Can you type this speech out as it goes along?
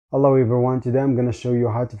Hello everyone, today I'm going to show you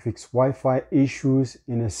how to fix Wi-Fi issues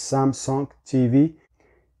in a Samsung TV.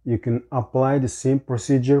 You can apply the same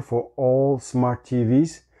procedure for all smart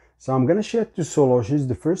TVs. So I'm going to share two solutions.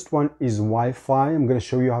 The first one is Wi-Fi. I'm going to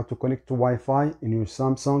show you how to connect to Wi-Fi in your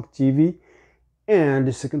Samsung TV. And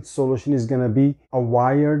the second solution is going to be a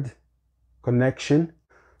wired connection.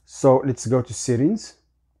 So let's go to settings.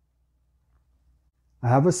 I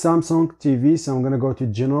have a Samsung TV, so I'm going to go to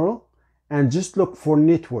General. And just look for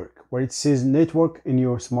network, where it says network in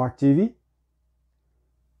your smart TV.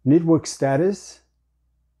 Network status.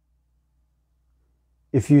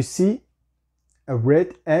 If you see a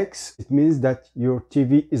red X, it means that your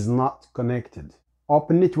TV is not connected.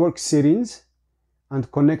 Open network settings and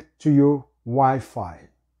connect to your Wi-Fi.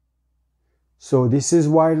 So this is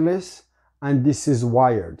wireless and this is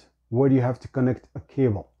wired, where you have to connect a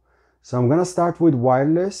cable. So I'm gonna start with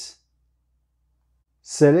wireless.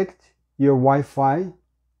 Select your Wi-Fi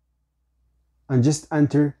and just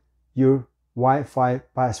enter your Wi-Fi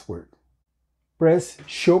password. Press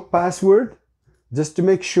show password just to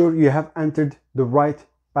make sure you have entered the right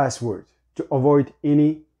password to avoid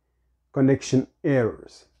any connection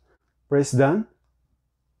errors. Press done.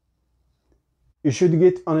 You should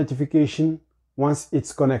get a notification once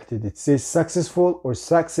it's connected. It says successful or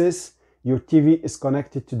success. Your TV is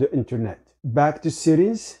connected to the internet. Back to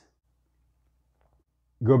settings.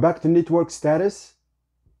 Go back to network status.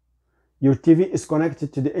 Your TV is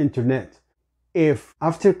connected to the internet. If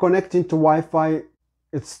after connecting to Wi-Fi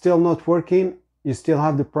it's still not working, you still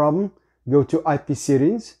have the problem, go to IP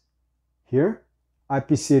settings. Here,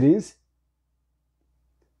 IP settings.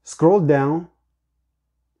 Scroll down.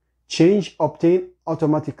 Change obtain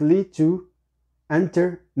automatically to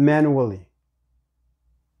enter manually.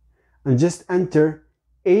 And just enter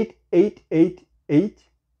 8888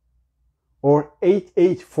 or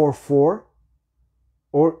 8844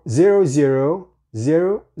 or 0000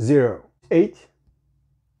 8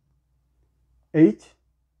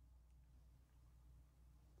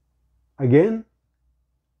 again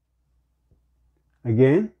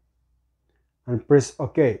and press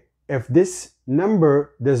OK. If this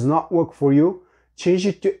number does not work for you, change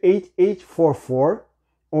it to 8844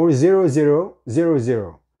 or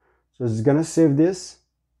 0000. So it's gonna save this.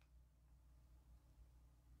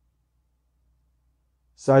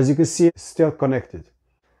 So as you can see, it's still connected.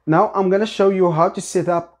 Now I'm gonna show you how to set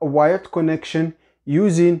up a wired connection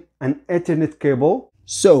using an Ethernet cable.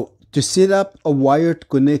 So to set up a wired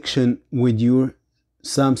connection with your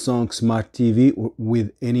Samsung Smart TV or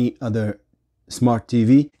with any other Smart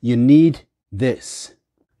TV, you need this.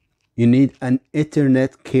 You need an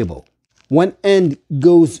Ethernet cable. One end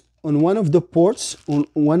goes on one of the ports, on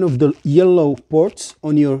one of the yellow ports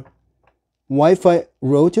on your Wi-Fi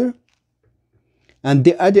router, and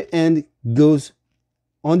the other end goes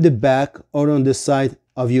on the back or on the side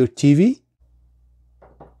of your TV.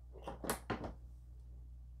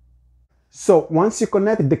 So once you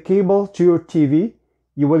connect the cable to your TV,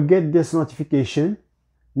 you will get this notification.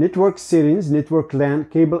 Network settings, network LAN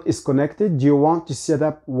cable is connected. Do you want to set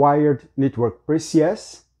up wired network? Press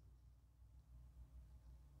yes.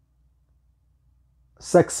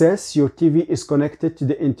 Success, your TV is connected to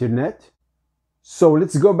the internet. So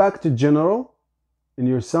let's go back to General. In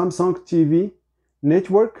your Samsung TV,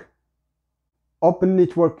 network, open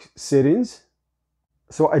network settings.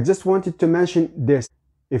 So I just wanted to mention this.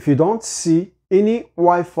 If you don't see any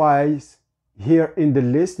Wi-Fi's here in the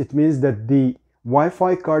list, it means that the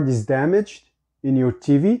Wi-Fi card is damaged in your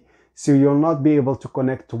TV, so you'll not be able to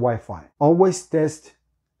connect to Wi-Fi. Always test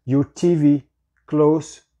your TV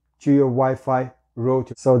close to your Wi-Fi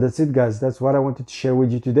router. So that's it, guys. That's what I wanted to share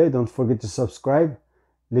with you today. Don't forget to subscribe.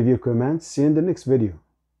 Leave your comments. See you in the next video.